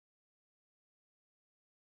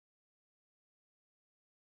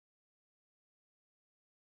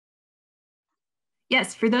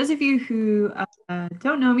Yes, for those of you who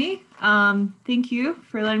don't know me, thank you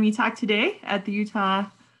for letting me talk today at the Utah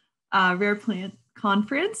Rare Plant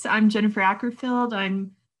Conference. I'm Jennifer Ackerfield.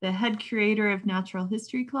 I'm the head curator of natural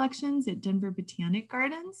history collections at Denver Botanic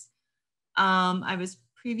Gardens. I was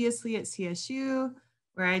previously at CSU,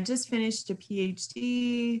 where I just finished a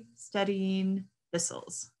PhD studying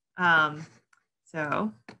thistles.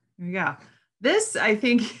 So here we go. This, I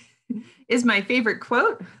think, is my favorite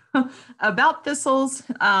quote about thistles.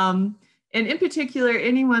 And in particular,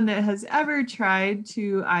 anyone that has ever tried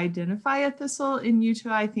to identify a thistle in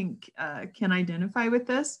Utah, I think can identify with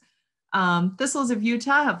this. Thistles of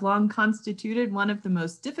Utah have long constituted one of the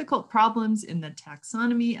most difficult problems in the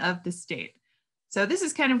taxonomy of the state. So this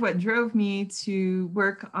is kind of what drove me to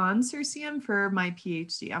work on Cirsium for my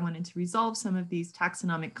PhD. I wanted to resolve some of these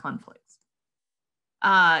taxonomic conflicts.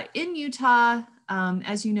 In Utah,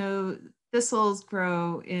 as you know, thistles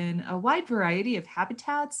grow in a wide variety of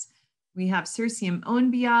habitats. We have Cirsium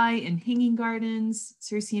owenbii in hanging gardens,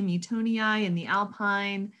 Cirsium eatonii in the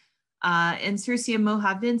alpine, and Cirsium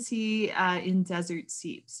mohavensi in desert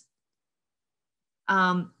seeps.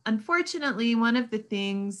 Unfortunately, one of the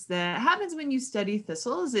things that happens when you study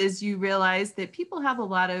thistles is you realize that people have a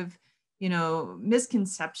lot of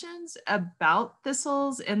misconceptions about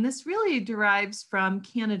thistles, and this really derives from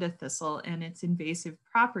Canada thistle and its invasive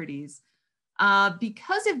properties.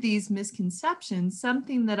 Because of these misconceptions,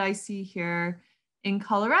 something that I see here in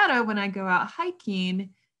Colorado when I go out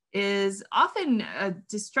hiking is often a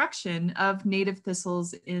destruction of native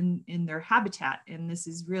thistles in their habitat. And this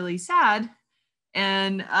is really sad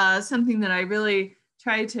and something that I really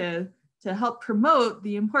try to help promote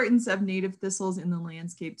the importance of native thistles in the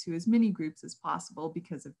landscape to as many groups as possible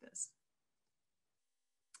because of this.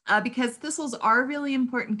 Because thistles are really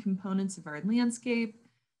important components of our landscape.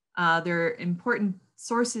 They're important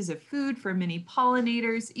sources of food for many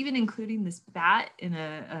pollinators, even including this bat in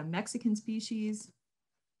a Mexican species.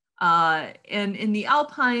 And in the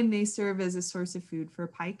alpine, they serve as a source of food for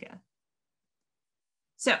pika.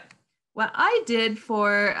 So what I did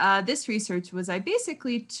for this research was I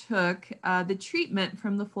basically took the treatment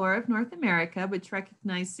from the flora of North America, which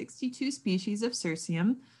recognized 62 species of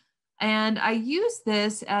Cirsium, and I used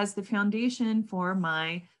this as the foundation for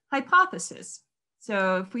my hypothesis.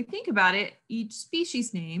 So if we think about it, each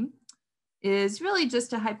species name is really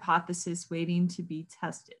just a hypothesis waiting to be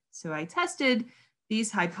tested. So I tested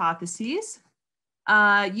these hypotheses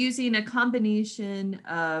using a combination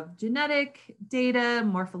of genetic data,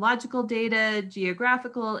 morphological data,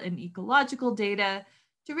 geographical and ecological data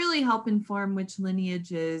to really help inform which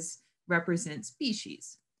lineages represent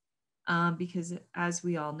species. Because as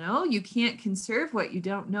we all know, you can't conserve what you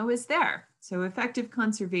don't know is there. So effective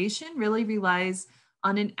conservation really relies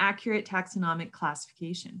on an accurate taxonomic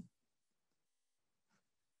classification.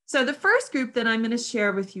 So the first group that I'm going to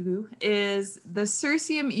share with you is the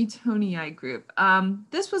Cirsium eatonii group.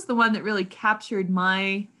 This was the one that really captured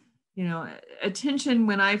my attention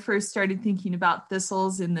when I first started thinking about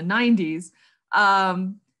thistles in the 90s.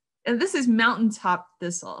 And this is mountaintop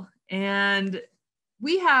thistle. And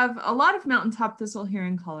we have a lot of mountaintop thistle here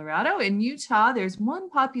in Colorado. In Utah, there's one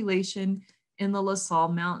population in the La Salle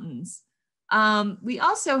Mountains. We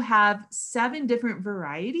also have 7 different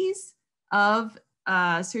varieties of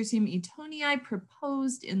Cirsium eatonii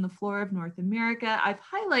proposed in the flora of North America. I've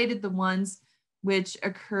highlighted the ones which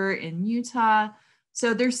occur in Utah.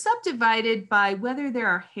 So they're subdivided by whether there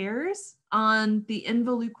are hairs on the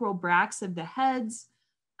involucral bracts of the heads.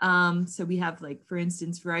 So we have, like, for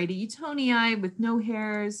instance, variety eatonii with no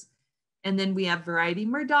hairs. And then we have variety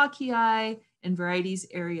murdochii and varieties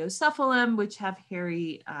eriocephalum, which have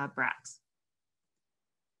hairy bracts.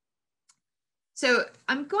 So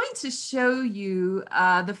I'm going to show you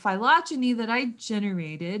the phylogeny that I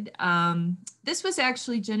generated. This was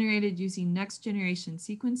actually generated using next generation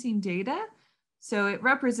sequencing data. So it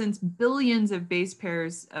represents billions of base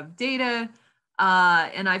pairs of data.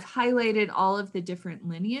 And I've highlighted all of the different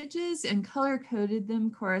lineages and color coded them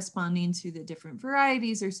corresponding to the different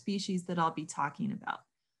varieties or species that I'll be talking about.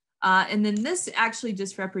 And then this actually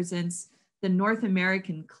just represents the North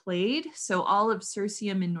American clade. So all of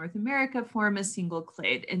Cirsium in North America form a single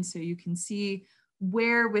clade. And so you can see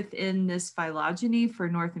where within this phylogeny for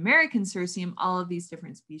North American Cirsium, all of these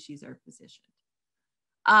different species are positioned.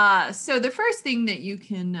 So the first thing that you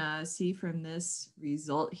can see from this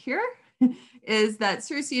result here is that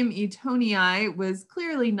Cirsium eatonii was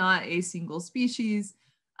clearly not a single species.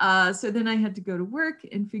 So then I had to go to work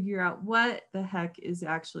and figure out what the heck is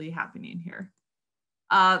actually happening here.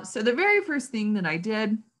 So the very first thing that I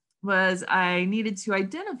did was I needed to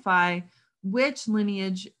identify which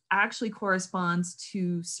lineage actually corresponds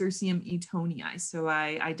to Cirsium etonii. So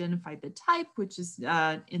I identified the type, which is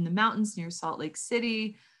in the mountains near Salt Lake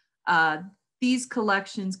City. These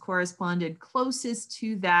collections corresponded closest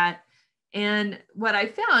to that. And what I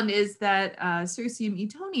found is that Cirsium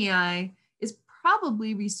etonii is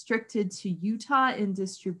probably restricted to Utah in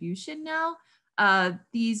distribution now.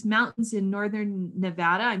 These mountains in northern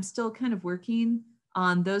Nevada, I'm still kind of working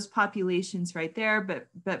on those populations right there,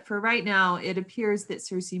 but for right now, it appears that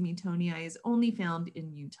Cirsium etonii is only found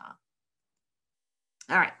in Utah.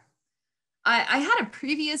 All right. I had a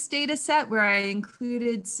previous data set where I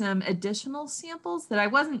included some additional samples that I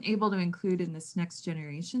wasn't able to include in this next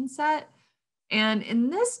generation set. And in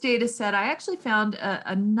this data set, I actually found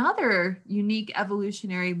another unique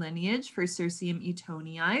evolutionary lineage for Cirsium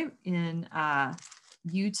etonii in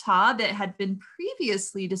Utah that had been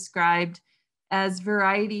previously described as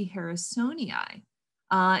variety harrisonii.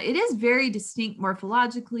 It is very distinct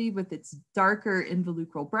morphologically with its darker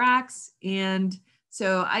involucral bracts. And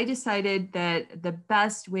so I decided that the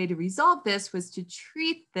best way to resolve this was to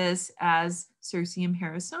treat this as Cirsium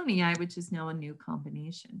harrisonii, which is now a new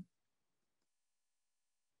combination.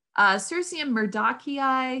 Cirsium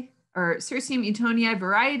murdochii, or Cirsium etonii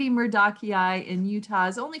variety murdochii in Utah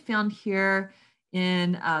is only found here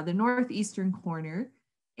in the northeastern corner.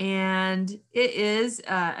 And it is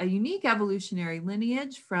a unique evolutionary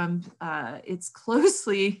lineage from its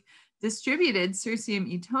closely distributed Cirsium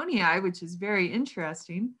etonii, which is very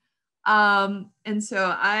interesting. And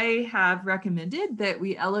so I have recommended that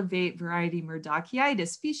we elevate variety murdochii to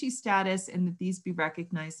species status and that these be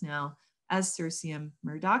recognized now as Cirsium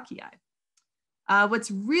murdochii. What's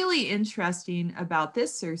really interesting about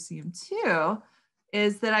this Cirsium too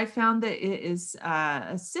is that I found that it is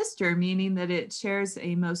a sister, meaning that it shares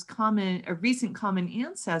a recent common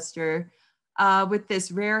ancestor with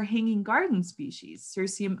this rare hanging garden species,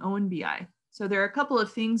 Cirsium owenbii. So there are a couple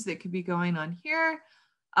of things that could be going on here,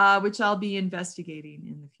 which I'll be investigating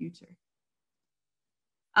in the future.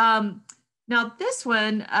 Now this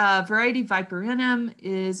one, variety viperinum,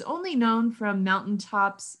 is only known from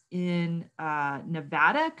mountaintops in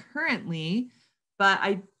Nevada currently, but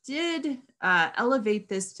I did elevate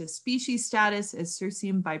this to species status as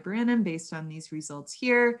Cirsium viperinum based on these results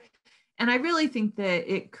here. And I really think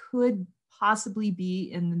that it could possibly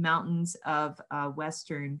be in the mountains of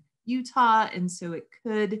Western Utah. And so it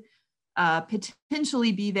could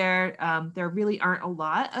potentially be there. There really aren't a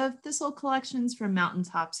lot of thistle collections from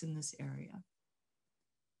mountaintops in this area.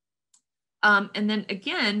 And then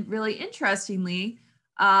again, really interestingly,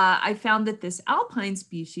 I found that this alpine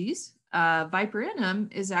species,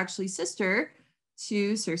 viperinum, is actually sister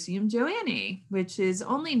to Cirsium joannae, which is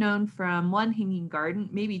only known from one hanging garden,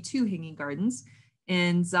 maybe two hanging gardens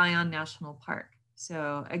in Zion National Park.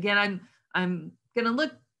 So again, I'm going to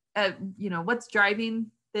look at what's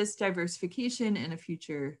driving this diversification in a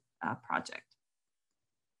future project.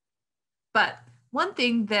 But one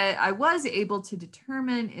thing that I was able to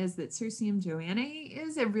determine is that Cirsium joannae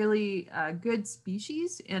is a really good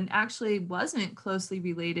species and actually wasn't closely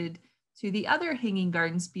related to the other hanging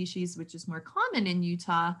garden species, which is more common in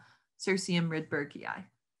Utah, Cirsium rydbergii.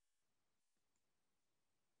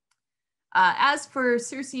 As for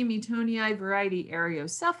Cirsium etonii variety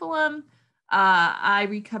eriocephalum, I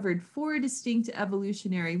recovered 4 distinct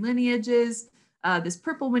evolutionary lineages. This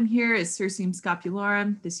purple one here is Cirsium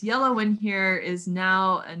scopulorum. This yellow one here is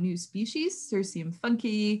now a new species, Cirsium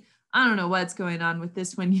funkii. I don't know what's going on with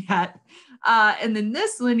this one yet. And then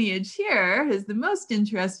this lineage here is the most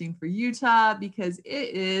interesting for Utah because it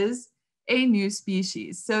is a new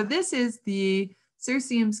species. So this is the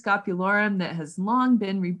Cirsium scopulorum that has long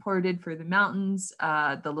been reported for the mountains,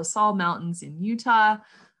 the La Salle Mountains in Utah.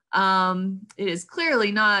 It is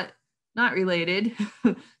clearly not related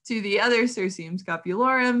to the other Cirsium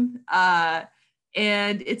scopulorum.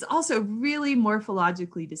 And it's also really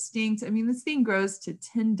morphologically distinct. I mean, this thing grows to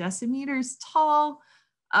 10 decimeters tall.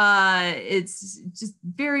 It's just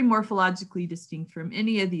very morphologically distinct from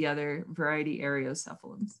any of the other variety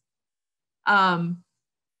eriocephalums.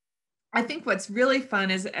 I think what's really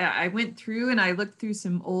fun is I went through and I looked through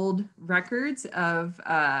some old records of,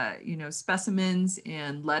 specimens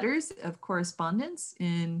and letters of correspondence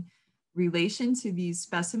in relation to these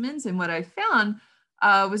specimens. And what I found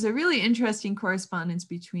was a really interesting correspondence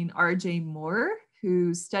between R.J. Moore,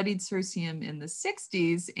 who studied Cirsium in the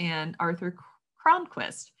 60s, and Arthur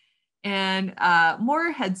Cronquist. And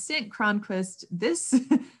Moore had sent Cronquist this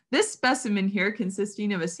specimen here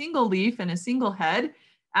consisting of a single leaf and a single head,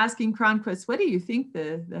 asking Cronquist, what do you think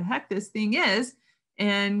the heck this thing is?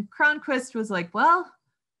 And Cronquist was like, well,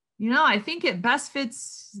 I think it best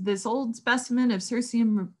fits this old specimen of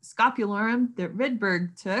Cirsium scopularum that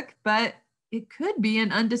Rydberg took, but it could be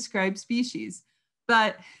an undescribed species.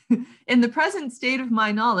 But in the present state of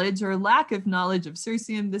my knowledge or lack of knowledge of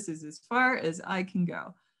Cirsium, this is as far as I can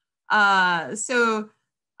go. So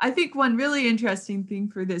I think one really interesting thing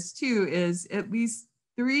for this too is at least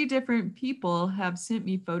 3 different people have sent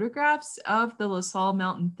me photographs of the La Salle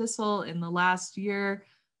mountain thistle in the last year.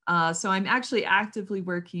 So I'm actually actively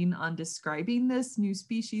working on describing this new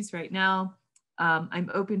species right now. I'm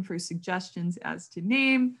open for suggestions as to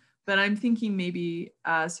name, but I'm thinking maybe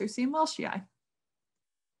Cirsium welshii.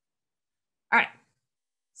 All right,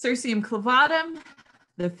 Cirsium clavatum,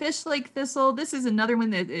 the fish lake thistle. This is another one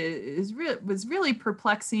that was really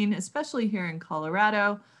perplexing, especially here in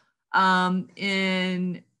Colorado.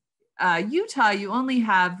 In Utah, you only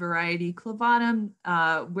have variety clavatum,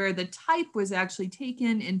 where the type was actually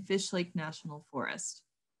taken in Fish Lake National Forest.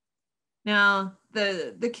 Now,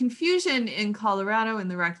 the confusion in Colorado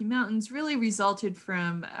and the Rocky Mountains really resulted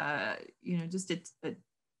from, just a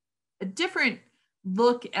different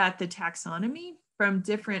look at the taxonomy from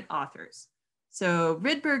different authors. So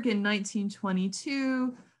Rydberg in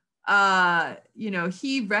 1922,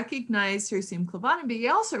 he recognized Cirsium clavatum, but he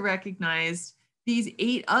also recognized these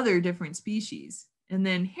 8 other different species. And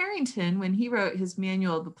then Harrington, when he wrote his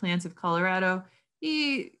manual of the plants of Colorado,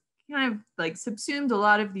 he kind of like subsumed a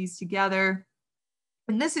lot of these together.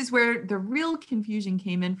 And this is where the real confusion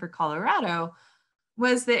came in for Colorado,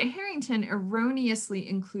 was that Harrington erroneously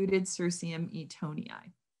included Cirsium eatonii.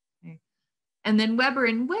 Okay. And then Weber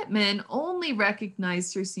and Whitman only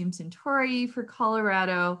recognized Cirsium centaurii for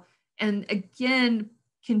Colorado, and again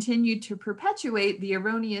continued to perpetuate the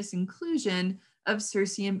erroneous inclusion of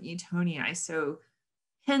Cirsium eatonii. So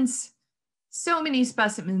hence, so many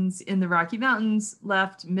specimens in the Rocky Mountains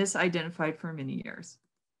left misidentified for many years.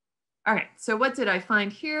 All right, so what did I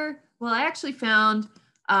find here? Well, I actually found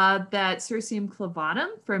that Cirsium clavatum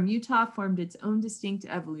from Utah formed its own distinct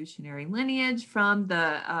evolutionary lineage from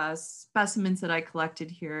the specimens that I collected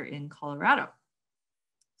here in Colorado.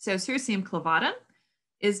 So Cirsium clavatum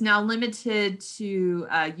is now limited to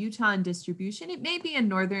Utah in distribution. It may be in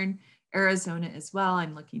northern Arizona as well.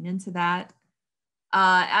 I'm looking into that.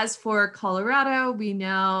 As for Colorado, we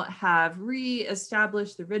now have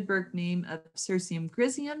re-established the Rydberg name of Cirsium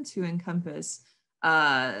griseum to encompass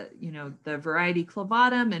the variety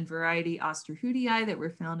clavatum and variety osterhudii that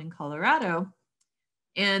were found in Colorado.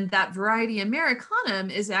 And that variety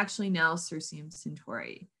americanum is actually now Cirsium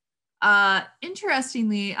centaurii.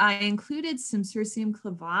 Interestingly, I included some Cirsium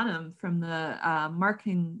clavatum from the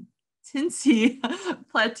Marcantinsi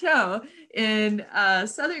Plateau in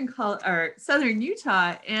southern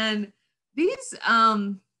Utah, and these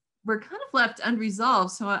were kind of left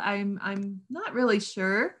unresolved. So I'm not really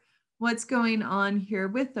sure what's going on here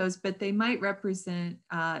with those, but they might represent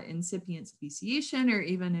incipient speciation or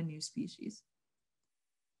even a new species.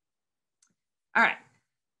 All right.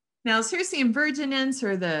 Now, Cirsium virginens,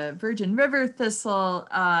 or the Virgin River thistle,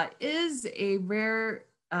 is a rare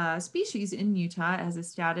species in Utah as a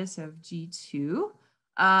status of G2,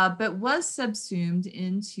 but was subsumed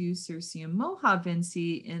into Cirsium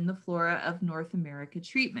mohavense in the Flora of North America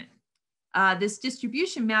treatment. This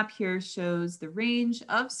distribution map here shows the range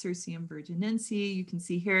of Cirsium virginense. You can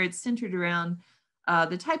see here it's centered around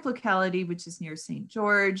the type locality, which is near St.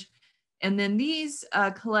 George. And then these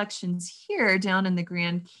collections here down in the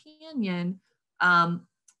Grand Canyon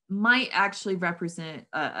might actually represent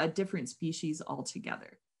a different species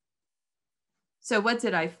altogether. So what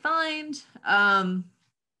did I find?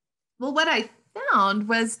 Well, what I found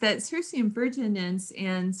was that Cirsium virginens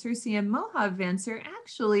and Cirsium mohavense are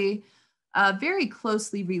actually very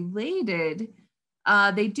closely related.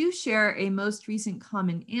 They do share a most recent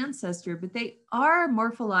common ancestor, but they are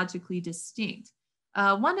morphologically distinct.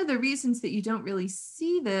 One of the reasons that you don't really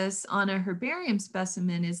see this on a herbarium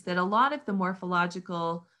specimen is that a lot of the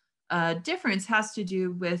morphological difference has to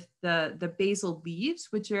do with the basal leaves,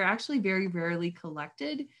 which are actually very rarely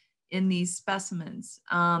collected in these specimens.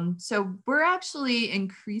 So we're actually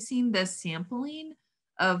increasing the sampling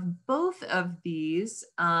of both of these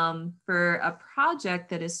for a project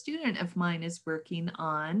that a student of mine is working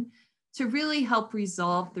on to really help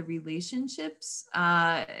resolve the relationships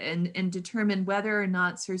and determine whether or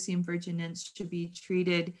not Cirsium virginense should be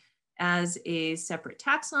treated as a separate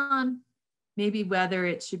taxon, maybe whether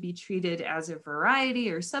it should be treated as a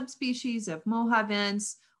variety or subspecies of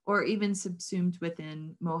mohavense, or even subsumed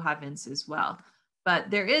within mohavense as well.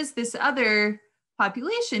 But there is this other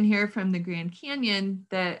population here from the Grand Canyon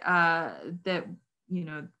that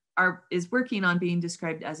is working on being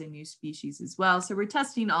described as a new species as well. So we're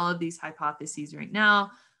testing all of these hypotheses right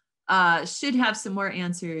now. Should have some more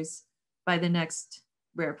answers by the next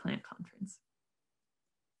Rare Plant Conference.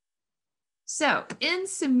 So in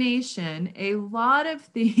summation, a lot of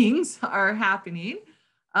things are happening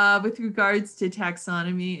with regards to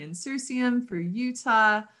taxonomy and Cirsium for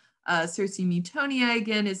Utah. Cirsium newtonii,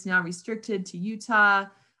 again, is now restricted to Utah,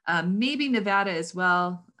 maybe Nevada as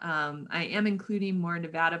well. I am including more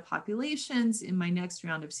Nevada populations in my next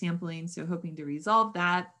round of sampling, so hoping to resolve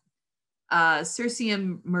that.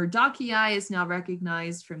 Cirsium murdochii is now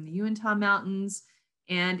recognized from the Uintah Mountains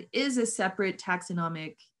and is a separate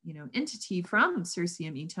taxonomic entity from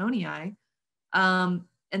Cirsium eatonii.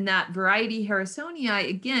 And that variety Harrisonii,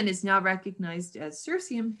 again, is now recognized as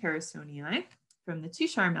Cirsium harrisonii from the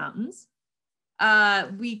Tushar Mountains.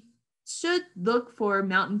 We should look for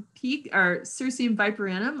mountain peak or Cirsium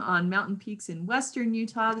viperanum on mountain peaks in Western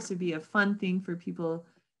Utah. This would be a fun thing for people,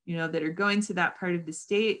 that are going to that part of the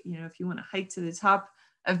state. If you want to hike to the top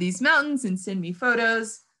of these mountains and send me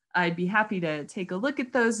photos, I'd be happy to take a look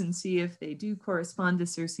at those and see if they do correspond to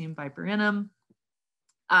Cirsium viperanum.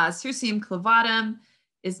 Cirsium clavatum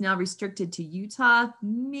is now restricted to Utah,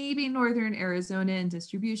 maybe northern Arizona in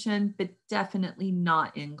distribution, but definitely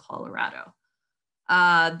not in Colorado.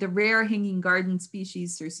 The rare hanging garden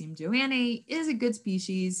species Cirsium joannae is a good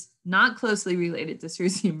species, not closely related to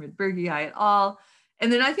Cirsium rydbergii at all.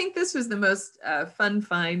 And then I think this was the most fun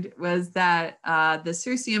find, was that the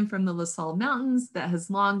Cirsium from the La Salle Mountains that has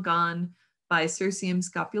long gone by Cirsium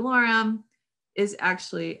scopulorum is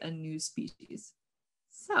actually a new species.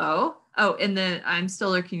 So, and then I'm still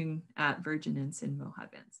looking at virginins and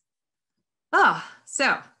mohawk bands.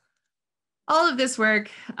 So all of this work,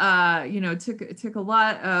 took a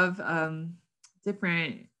lot of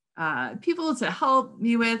different people to help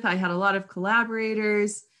me with. I had a lot of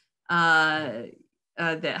collaborators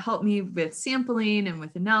that helped me with sampling and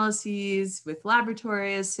with analyses, with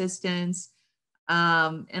laboratory assistance.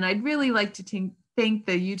 And I'd really like to thank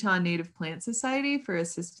the Utah Native Plant Society for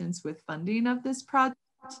assistance with funding of this project,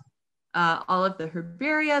 all of the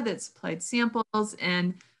herbaria that supplied samples.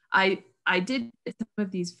 And I did get some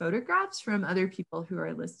of these photographs from other people who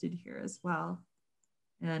are listed here as well.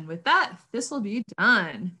 And with that, this will be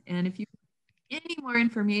done. And if you have any more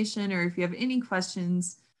information or if you have any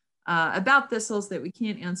questions about thistles that we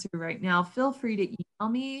can't answer right now, feel free to email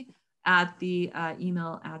me at the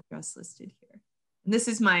email address listed here. And this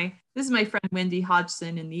is my friend Wendy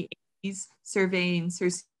Hodgson in the 80s surveying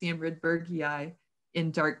Cirsium rydbergii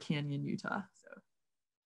in Dark Canyon, Utah.